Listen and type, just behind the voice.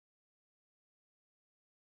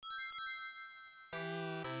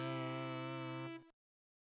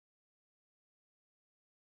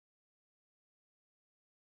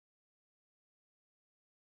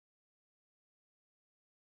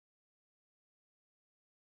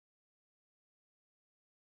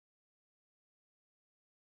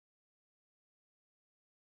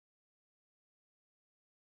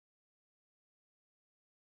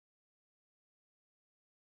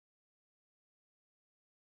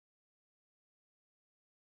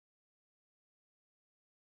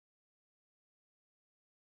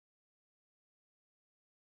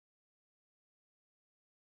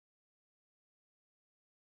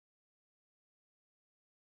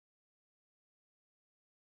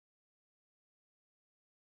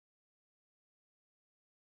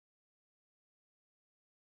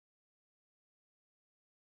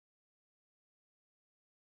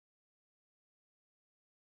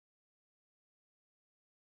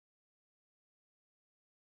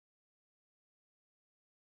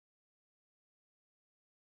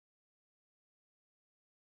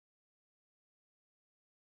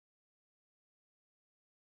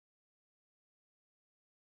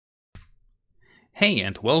Hey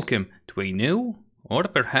and welcome to a new, or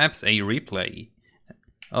perhaps a replay,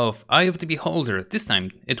 of Eye of the Beholder. This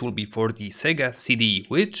time it will be for the Sega CD,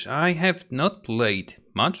 which I have not played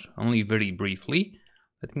much, only very briefly.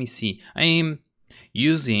 Let me see. I am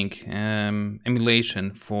using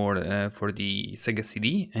emulation for the Sega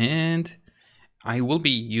CD, and I will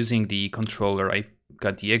be using the controller. I've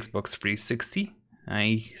got the Xbox 360.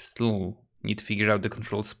 I still need to figure out the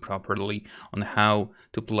controls properly on how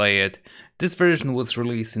to play it. This version was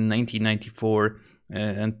released in 1994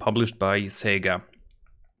 and published by Sega.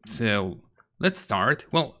 So let's start.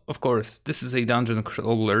 Well, of course, this is a dungeon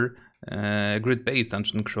crawler, grid-based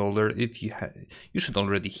dungeon crawler. You should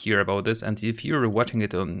already hear about this, and if you're watching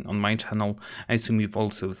it on my channel, I assume you've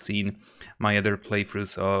also seen my other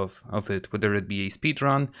playthroughs of it, whether it be a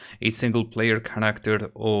speedrun, a single player character,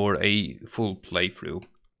 or a full playthrough.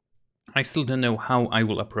 I still don't know how I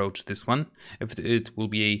will approach this one, if it will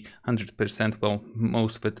be 100%, well,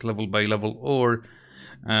 most of it level by level, or...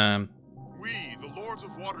 We, the Lords of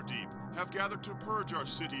Waterdeep, have gathered to purge our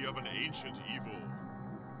city of an ancient evil.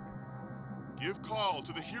 Give call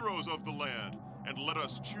to the heroes of the land, and let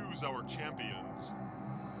us choose our champions.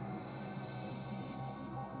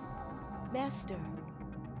 Master,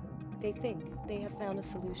 they think they have found a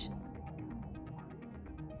solution.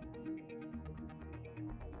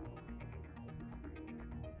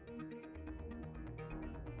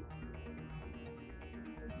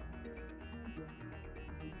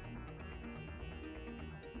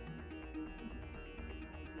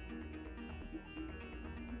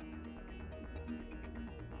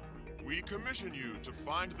 We commission you to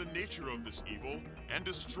find the nature of this evil and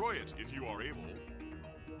destroy it if you are able.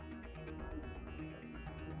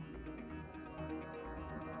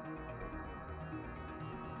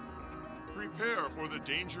 Prepare for the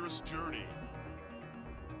dangerous journey.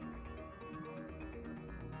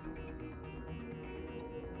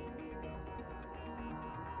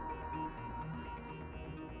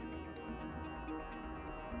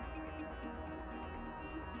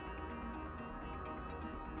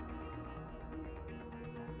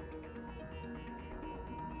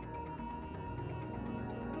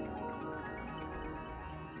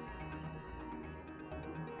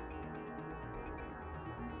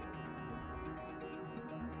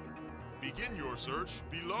 Begin your search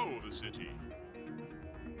below the city.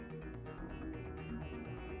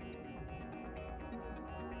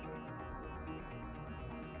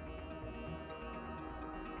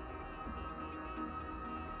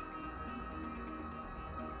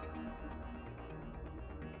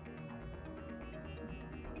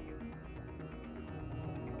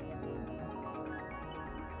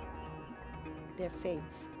 Their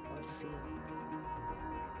fates are sealed.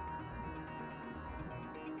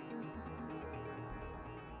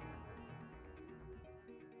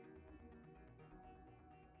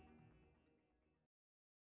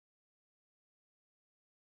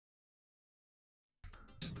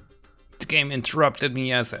 The game interrupted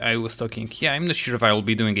me as I was talking. Yeah, I'm not sure if I'll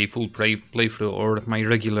be doing a full playthrough or my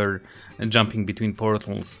regular jumping between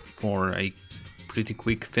portals for a pretty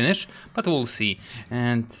quick finish, but we'll see.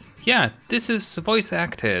 And yeah, this is voice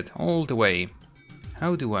acted all the way.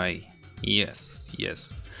 How do I? Yes.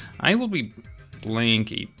 I will be playing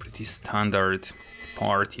a pretty standard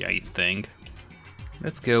party, I think.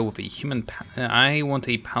 Let's go with a human. I want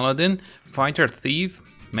a paladin, fighter, thief,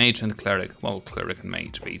 mage, and cleric. Well, cleric and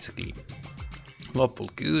mage, basically. Lawful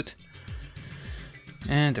good.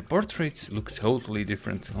 And the portraits look totally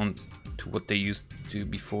different to what they used to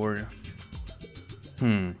before.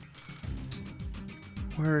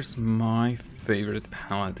 Where's my favorite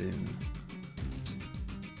paladin?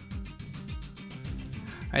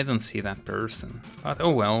 I don't see that person, but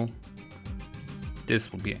oh well.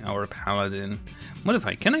 This will be our paladin.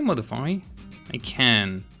 Modify. Can I modify? I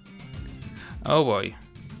can. Oh boy.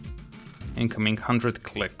 Incoming 100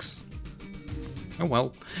 clicks. Oh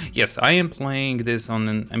well. Yes, I am playing this on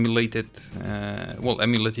an emulated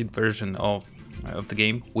version of the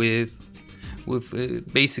game with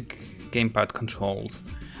basic gamepad controls.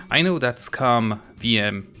 I know that SCUM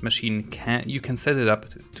VM machine you can set it up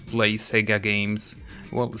to play Sega games,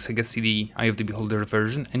 well, Sega CD Eye of the Beholder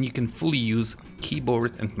version, and you can fully use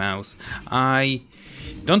keyboard and mouse. I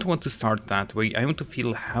don't want to start that way. I want to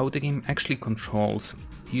feel how the game actually controls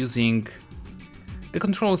using the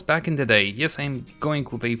controls back in the day. Yes, I'm going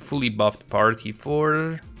with a fully buffed party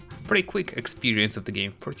for a quick experience of the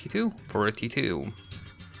game. 42.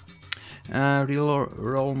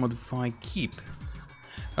 Roll, modify, keep.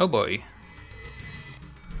 Oh boy.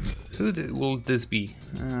 Who will this be?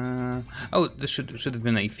 Oh, this should have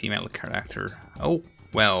been a female character. Oh,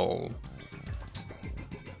 well.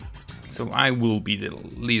 So I will be the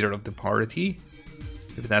leader of the party,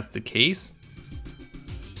 if that's the case.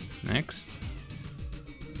 Next.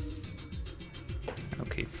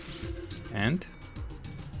 Okay. And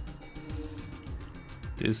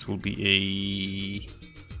this will be a...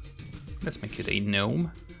 let's make it a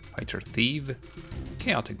gnome, fighter thief,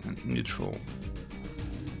 chaotic and neutral.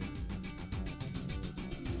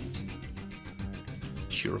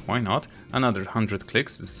 Sure, why not? Another 100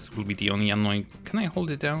 clicks, this will be the only annoying... Can I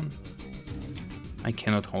hold it down? I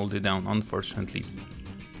cannot hold it down, unfortunately.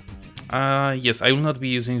 Yes, I will not be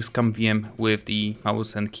using ScumVM with the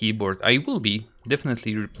mouse and keyboard. I will be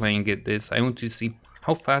definitely replaying this. I want to see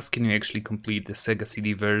how fast can you actually complete the Sega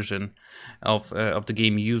CD version of the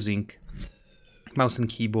game using mouse and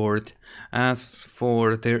keyboard. As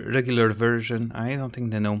for the regular version, I don't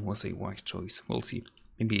think the gnome was a wise choice. We'll see.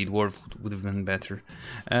 Maybe a dwarf would have been better.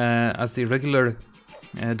 As the regular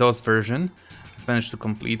DOS version, I managed to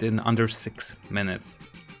complete in under 6 minutes.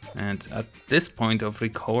 And at this point of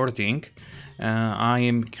recording, I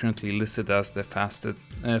am currently listed as the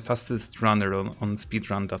fastest runner on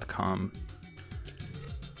speedrun.com.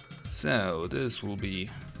 So this will be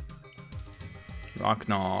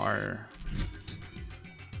Ragnar.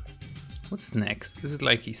 What's next? Is it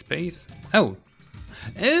like a space? Oh!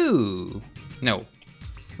 Oh! No.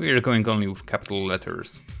 We are going only with capital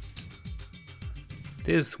letters.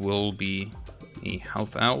 This will be a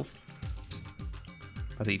half-elf,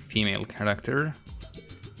 but a female character,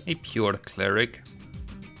 a pure cleric,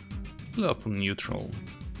 lawful neutral.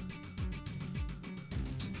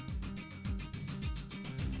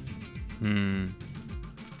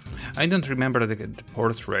 I don't remember the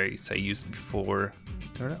portraits I used before.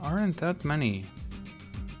 There aren't that many.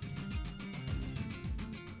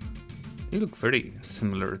 They look very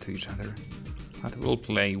similar to each other, but we'll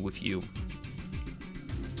play with you.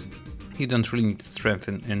 You don't really need strength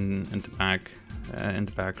in the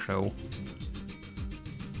back row.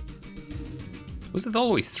 Was it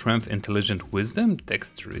always strength, intelligent, wisdom,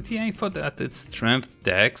 dexterity? I thought that it's strength,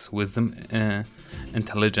 dex, wisdom,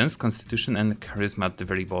 intelligence, constitution, and charisma at the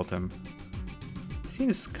very bottom.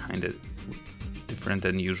 Seems kind of different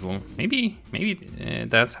than usual. Maybe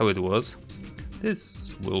that's how it was.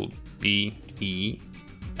 This will be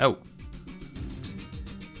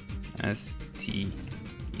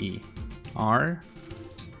STER.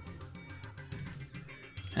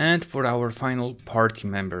 And for our final party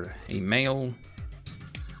member, a male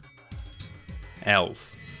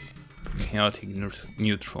elf, chaotic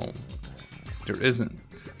neutral. There isn't.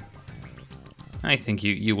 I think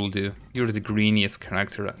you will do. You're the greeniest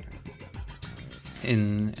character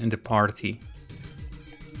in the party.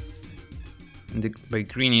 By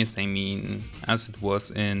greeniest I mean as it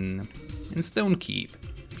was in Stonekeep,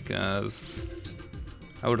 because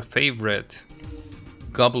our favorite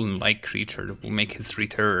goblin-like creature will make his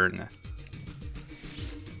return.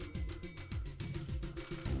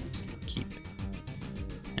 Keep.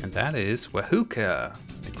 And that is Wahuka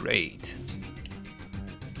the Great.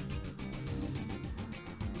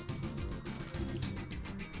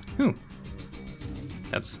 Whew.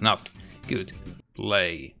 That was enough. Good.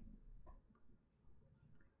 Play.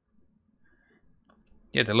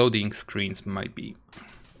 Yeah, the loading screens might be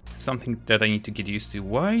something that I need to get used to.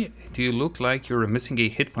 Why do you look like you're missing a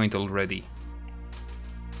hit point already?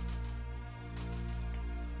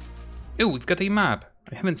 Oh, we've got a map.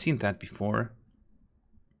 I haven't seen that before.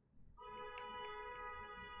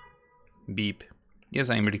 Beep. Yes,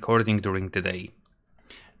 I'm recording during the day.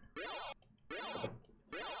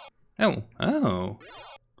 Oh.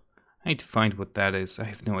 I need to find what that is. I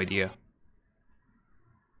have no idea.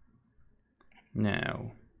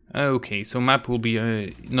 Now, okay, so map will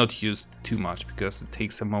be not used too much because it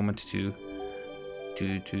takes a moment to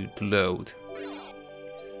load.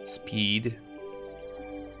 Speed.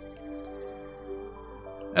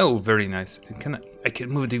 Oh, very nice. I can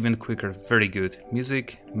move it even quicker. Very good.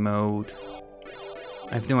 Music mode.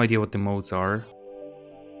 I have no idea what the modes are.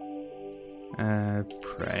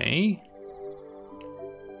 Pray.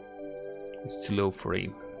 It's too low for a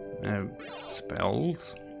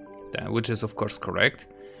spells. Which is of course correct.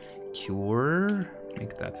 Cure,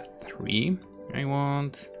 make that 3. I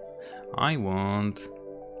want,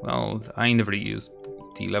 well, I never used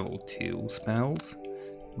the level 2 spells.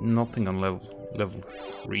 Nothing on level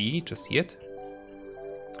 3 just yet.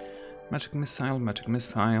 Magic missile,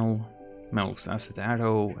 MaeL's acid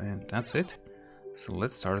arrow, and that's it. So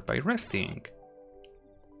let's start by resting.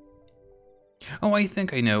 Oh, I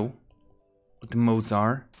think I know what the modes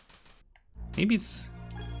are. Maybe it's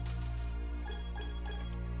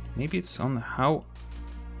on how...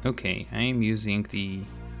 Okay, I'm using the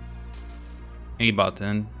A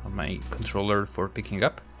button on my controller for picking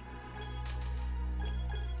up.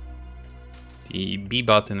 The B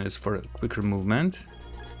button is for quicker movement.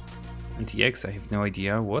 And the X, I have no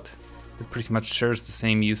idea what. It pretty much shares the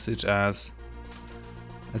same usage as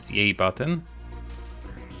the A button.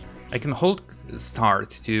 I can hold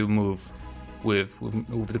start to move with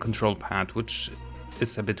the control pad, which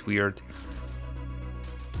is a bit weird.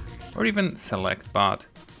 Or even select, but...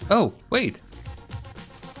 Oh, wait!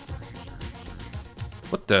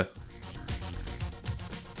 What the?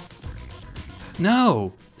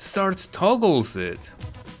 No! Start toggles it!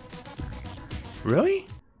 Really?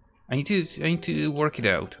 I need to work it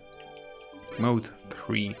out. Mode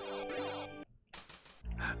 3.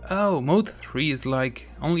 Oh, mode 3 is like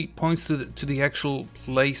only points to the actual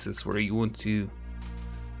places where you want to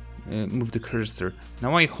move the cursor.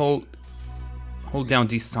 Now I hold down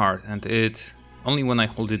the start, and it only when I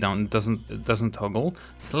hold it down it doesn't toggle.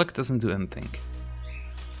 Select doesn't do anything.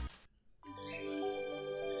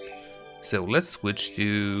 So let's switch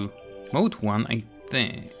to mode 1, I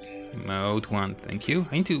think. Mode 1, thank you.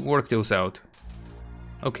 I need to work those out.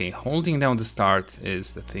 Okay, holding down the start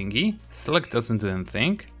is the thingy. Select doesn't do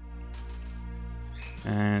anything.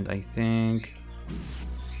 And I think...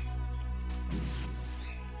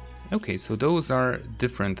 Okay, so those are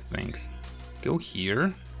different things. Go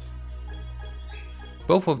here.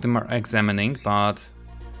 Both of them are examining, but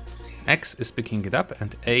X is picking it up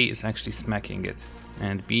and A is actually smacking it.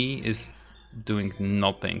 And B is doing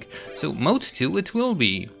nothing. So mode 2 it will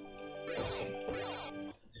be.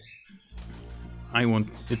 I want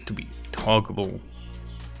it to be toggable.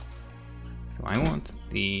 So I want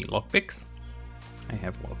the lockpicks. I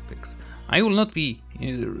have lockpicks. I will not be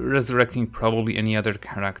resurrecting probably any other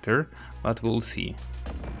character, but we'll see.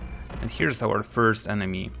 And here's our first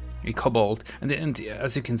enemy, a kobold. And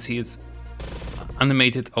as you can see, it's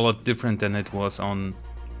animated a lot different than it was on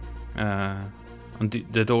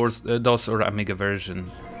the DOS or Amiga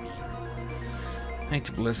version. I need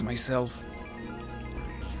to bless myself.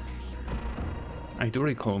 I do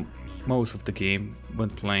recall most of the game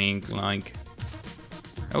when playing, like...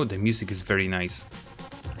 Oh, the music is very nice.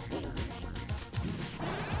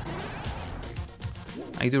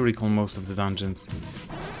 I do recall most of the dungeons.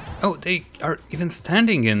 Oh, they are even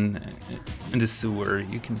standing in the sewer.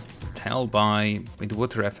 You can tell by the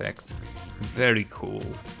water effect. Very cool.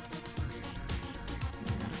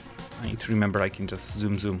 I need to remember I can just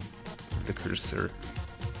zoom with the cursor.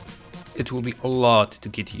 It will be a lot to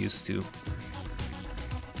get used to.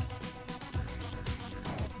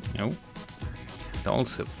 No. And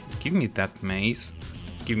also, give me that mace.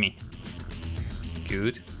 Give me.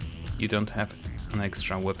 Good. You don't have an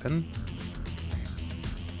extra weapon.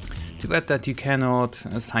 Too bad that you cannot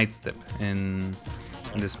sidestep in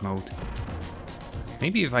this mode.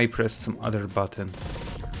 Maybe if I press some other button.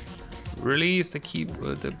 Release the key,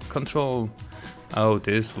 the control. Oh,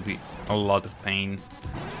 this would be a lot of pain.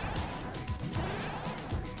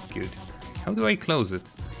 Good. How do I close it?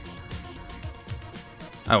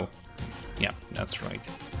 Oh, yeah, that's right.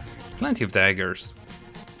 Plenty of daggers.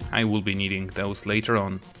 I will be needing those later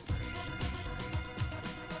on.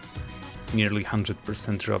 Nearly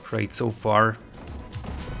 100% drop rate so far.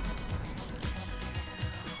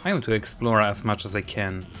 I want to explore as much as I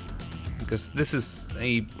can, because this is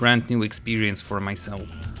a brand new experience for myself.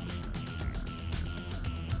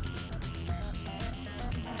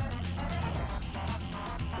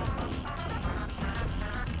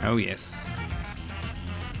 Oh yes.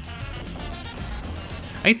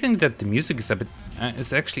 I think that the music is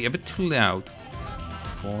is actually a bit too loud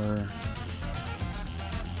for...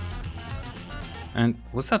 And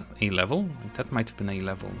was that A level? That might have been A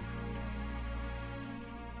level.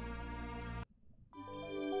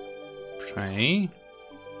 Pray.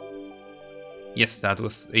 Yes, that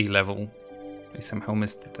was A level. I somehow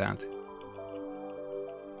missed that.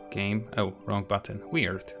 Game. Oh, wrong button.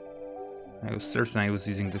 Weird. I was certain I was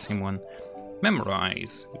using the same one.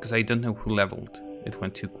 Memorize, because I don't know who leveled. It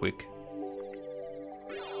went too quick.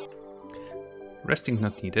 Resting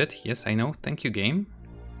not needed. Yes, I know. Thank you, game.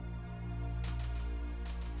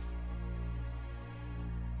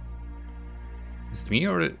 Is it me,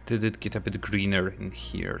 or did it get a bit greener in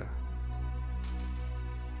here?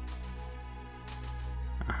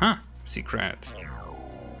 Aha! Secret.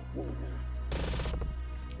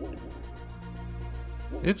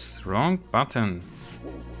 Oops, wrong button.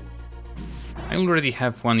 I already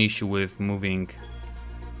have one issue with moving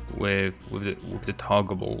with the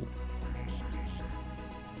toggable.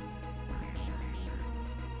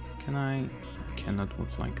 Can I? Cannot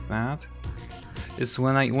move like that. It's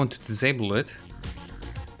when I want to disable it.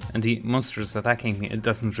 and the monster is attacking me, it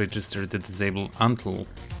doesn't register the disable until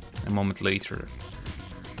a moment later.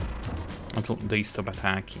 Until they stop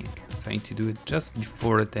attacking. So I need to do it just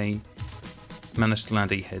before they manage to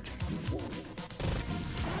land a hit.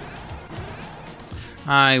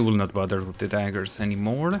 I will not bother with the daggers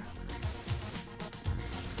anymore.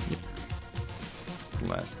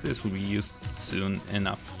 Plus, this will be used soon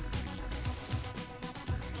enough.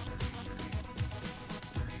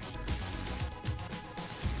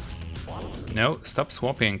 No, stop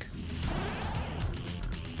swapping.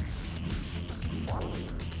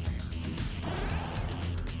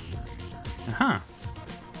 Aha.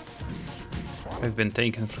 I've been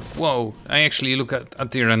taken from... Whoa, I actually look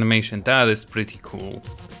at their animation. That is pretty cool.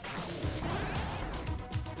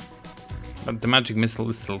 But the magic missile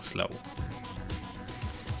is still slow.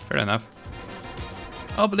 Fair enough.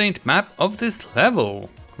 Update map of this level.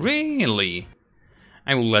 Really?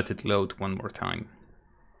 I will let it load one more time.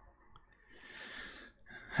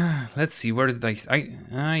 Let's see, where did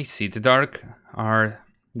I see the dark are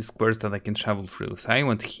the squares that I can travel through. So I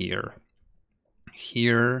went here.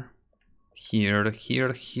 Here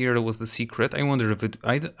was the secret. I wonder if it...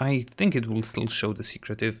 I think it will still show the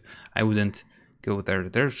secret if I wouldn't go there.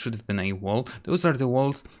 There should have been a wall. Those are the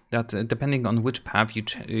walls that, depending on which path you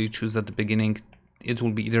choose at the beginning, it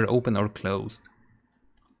will be either open or closed.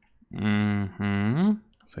 So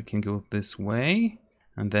I can go this way,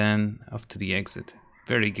 and then off to the exit.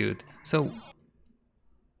 Very good. So...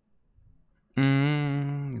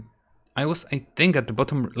 I think at the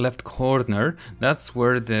bottom left corner, that's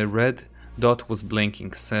where the red dot was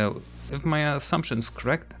blinking. So if my assumption is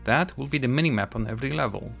correct, that will be the minimap on every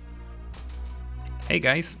level. Hey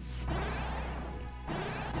guys.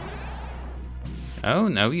 Oh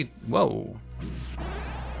no, you... Whoa.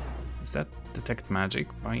 Is that detect magic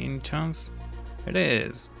by any chance? It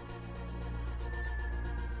is.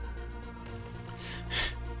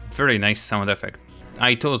 Very nice sound effect.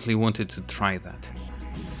 I totally wanted to try that.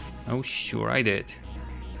 Oh, sure I did.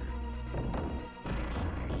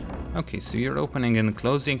 Okay, so you're opening and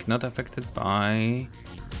closing, not affected by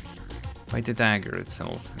the dagger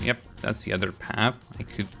itself. Yep, that's the other path I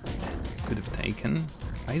could have taken.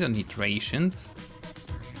 I don't need rations.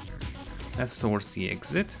 That's towards the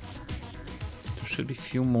exit. There should be a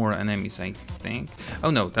few more enemies, I think.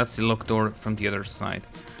 Oh no, that's the locked door from the other side.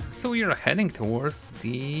 So we are heading towards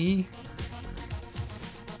the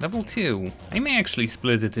level 2. I may actually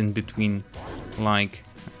split it in between, like,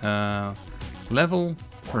 level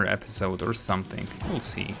per episode or something. We'll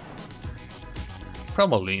see.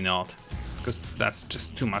 Probably not, because that's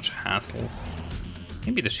just too much hassle.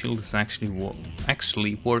 Maybe the shield is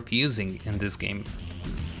actually worth using in this game.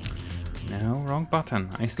 No, wrong button.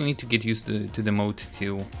 I still need to get used to the mode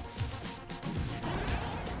too.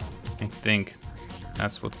 I think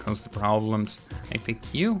that's what caused the problems. I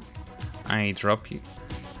pick you, I drop you.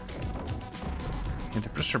 And the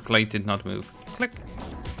pressure plate did not move. Click.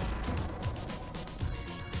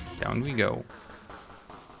 Down we go.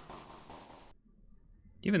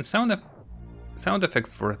 Even sound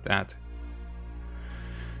effects for that.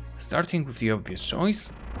 Starting with the obvious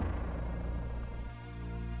choice.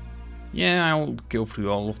 Yeah, I'll go through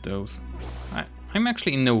all of those. I'm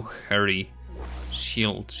actually in no hurry.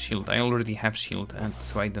 Shield. I already have shield, and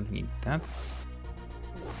so I don't need that.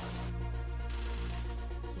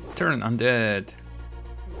 Turn undead.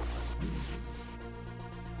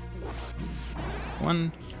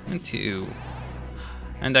 1 and 2.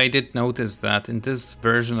 And I did notice that in this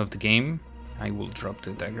version of the game, I will drop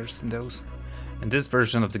the daggers in those. In this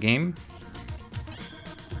version of the game,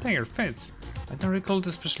 dagger fits. I don't recall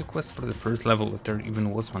the special quest for the first level, if there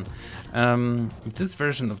even was one. This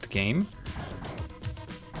version of the game,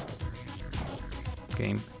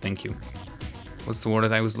 thank you. What's the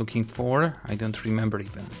word I was looking for? I don't remember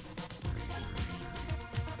even.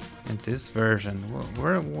 In this version,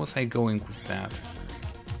 where was I going with that?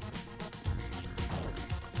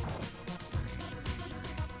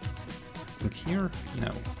 I think here?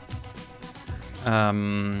 No.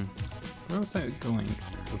 Where was I going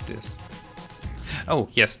with this? Oh,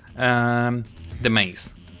 yes, the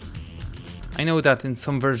maze. I know that in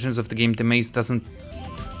some versions of the game the maze doesn't...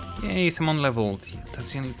 Yay, someone leveled.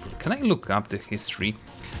 That's the only... Can I look up the history?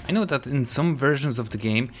 I know that in some versions of the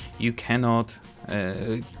game you cannot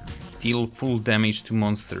deal full damage to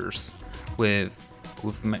monsters with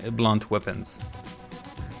blunt weapons.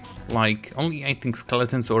 Like, only I think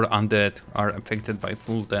skeletons or undead are affected by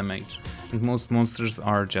full damage. And most monsters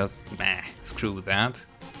are just, meh, screw that.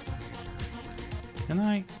 Can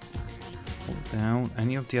I hold down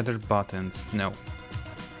any of the other buttons? No.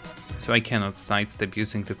 So I cannot sidestep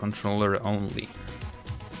using the controller only.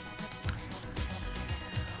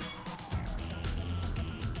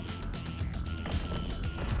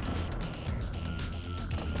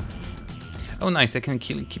 Oh nice, I can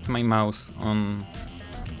keep my mouse on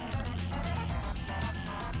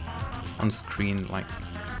screen like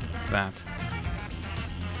that.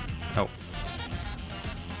 Oh.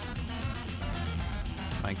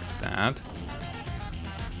 Like that.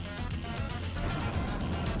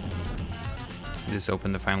 Just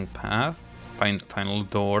open the final path. Final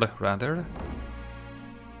door, rather.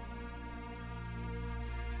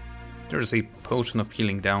 There's a potion of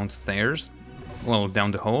healing downstairs. Well,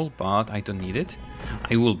 down the hall, but I don't need it.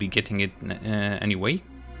 I will be getting it anyway.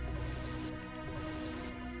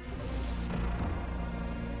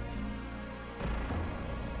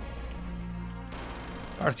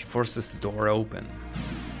 Party forces the door open.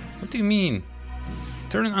 What do you mean?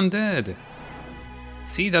 Turn undead.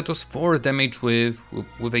 See, that was 4 damage with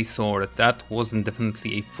a sword. That wasn't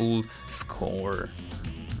definitely a full score.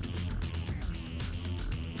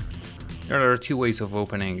 There are 2 ways of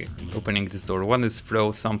opening this door. One is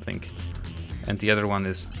throw something, and the other one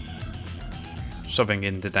is shoving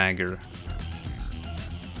in the dagger.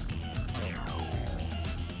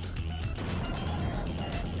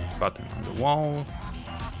 Button on the wall.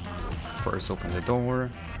 First open the door.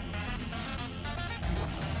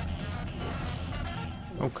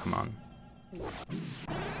 Oh, come on.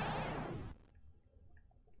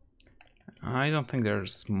 I don't think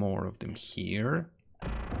there's more of them here.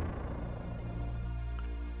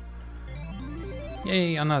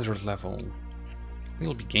 Yay, another level.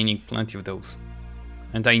 We'll be gaining plenty of those.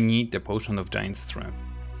 And I need the potion of giant strength.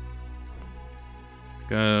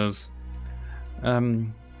 Because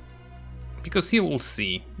you will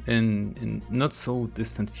see in not so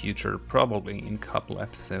distant future, probably in a couple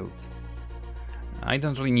episodes, I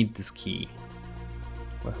don't really need this key.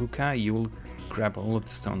 Wahuka, you'll grab all of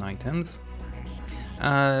the stone items.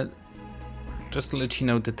 Just to let you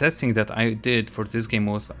know, the testing that I did for this game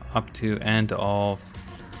was up to end of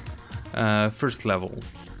first level,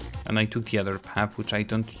 and I took the other path, which I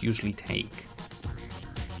don't usually take.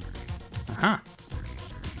 Aha!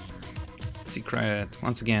 Secret,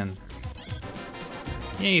 once again.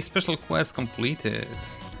 Yay, special quest completed.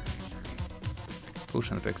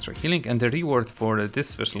 Potion of extra healing, and the reward for this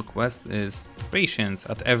special quest is patience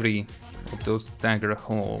at every of those dagger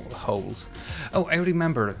holes. Oh, I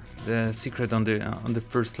remember the secret on the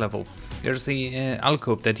first level. There's a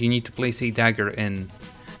alcove that you need to place a dagger in,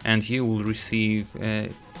 and you will receive. I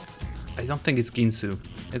don't think it's Ginsu.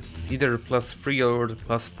 It's either +3 or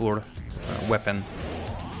 +4 weapon.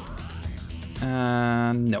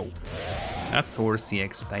 No, that's towards the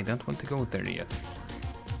exit. I don't want to go there yet.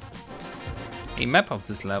 A map of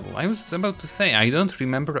this level. I was about to say, I don't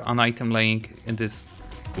remember an item laying in this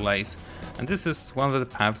place, and this is one of the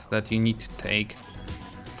paths that you need to take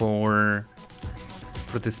for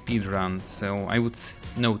the speed run, so I would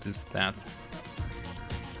notice that.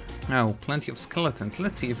 Oh, plenty of skeletons.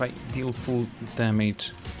 Let's see if I deal full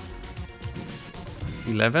damage.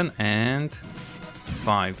 11 and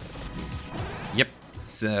 5. Yep,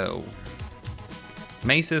 so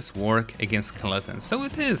maces work against skeletons, so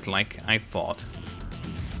it is like I thought.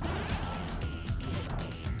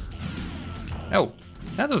 Oh,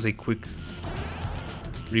 that was a quick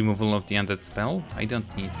removal of the undead spell. I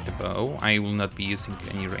don't need the bow. I will not be using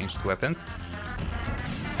any ranged weapons.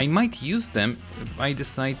 I might use them if I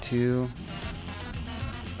decide to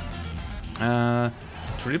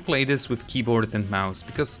replay this with keyboard and mouse,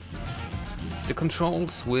 because the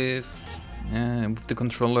controls with the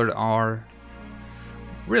controller are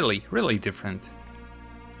really different.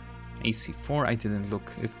 AC4, I didn't look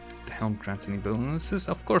if the helm grants any bonuses.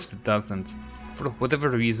 Of course it doesn't. For whatever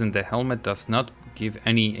reason, the helmet does not give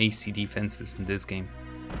any AC defenses in this game.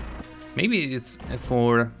 Maybe it's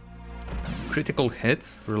for critical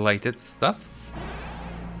hits related stuff,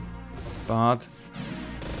 but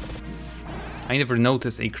I never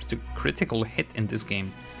noticed a critical hit in this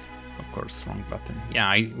game. Of course, wrong button. Yeah,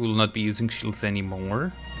 I will not be using shields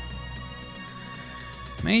anymore.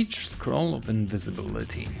 Mage Scroll of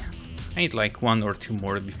Invisibility. I need like 1 or 2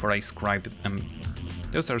 more before I scribe them.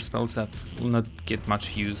 Those are spells that will not get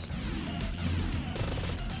much use.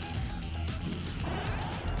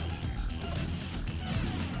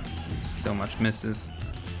 So much misses.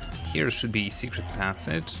 Here should be a secret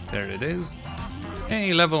passage. There it is.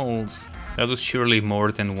 Hey, levels! That was surely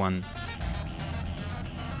more than 1.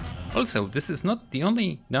 Also, this is not the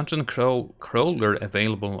only dungeon crawler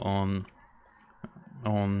available on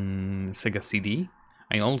Sega CD.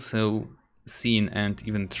 I also seen and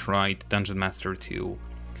even tried Dungeon Master 2,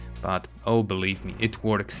 but oh, believe me, it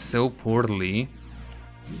works so poorly.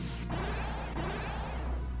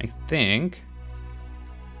 I think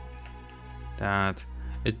that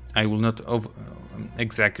I will not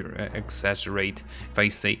exaggerate if I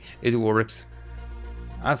say it works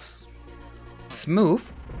as smooth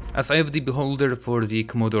as Eye of the Beholder for the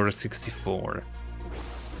Commodore 64,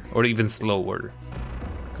 or even slower,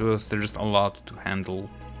 because there's a lot to handle.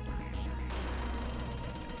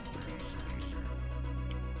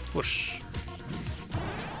 Whoosh.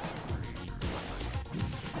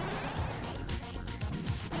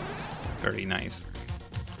 Very nice.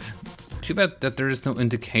 Too bad that there is no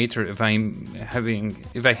indicator if I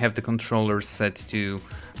have the controller set to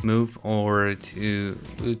move, or to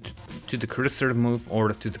the cursor move,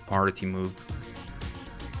 or to the party move.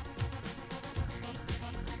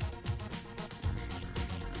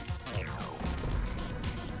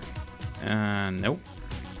 Nope.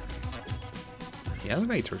 The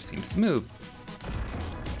elevator seems to move.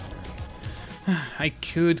 I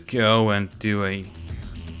could go and do a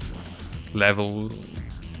level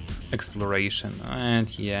exploration,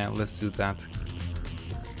 and yeah, let's do that.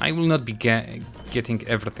 I will not be getting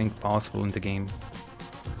everything possible in the game.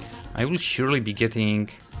 I will surely be getting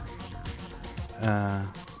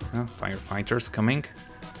firefighters coming.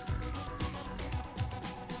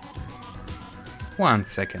 1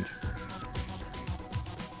 second.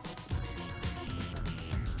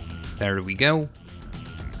 There we go.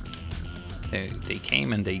 They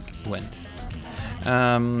came and they went.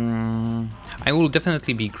 I will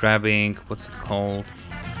definitely be grabbing, what's it called?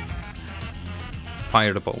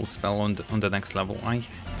 Fireball spell on the next level. I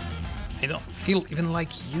don't feel even like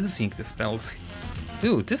using the spells.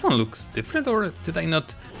 Ooh, this one looks different, or did I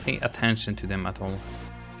not pay attention to them at all?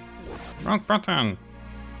 Wrong button!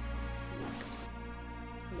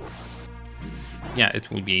 Yeah,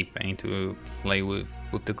 it will be a pain to play with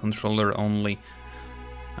the controller only.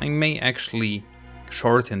 I may actually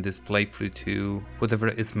shorten this playthrough to whatever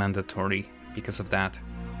is mandatory because of that.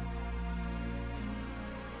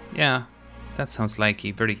 Yeah, that sounds like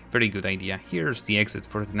a very, very good idea. Here's the exit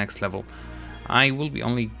for the next level. I will be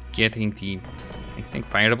only getting the, I think,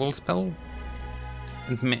 fireball spell,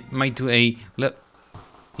 and might do a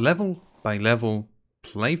level by level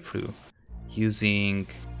playthrough using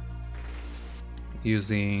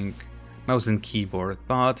mouse and keyboard,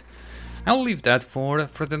 but I'll leave that for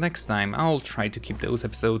the next time. I'll try to keep those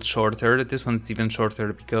episodes shorter. This one's even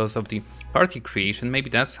shorter because of the party creation.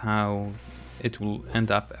 Maybe that's how it will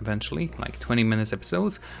end up eventually, like 20 minutes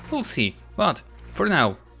episodes. We'll see. But for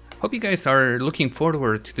now, hope you guys are looking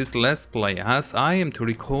forward to this Let's Play, as I am to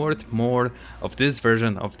record more of this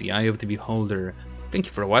version of the Eye of the Beholder. Thank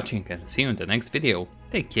you for watching, and see you in the next video.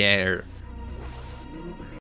 Take care.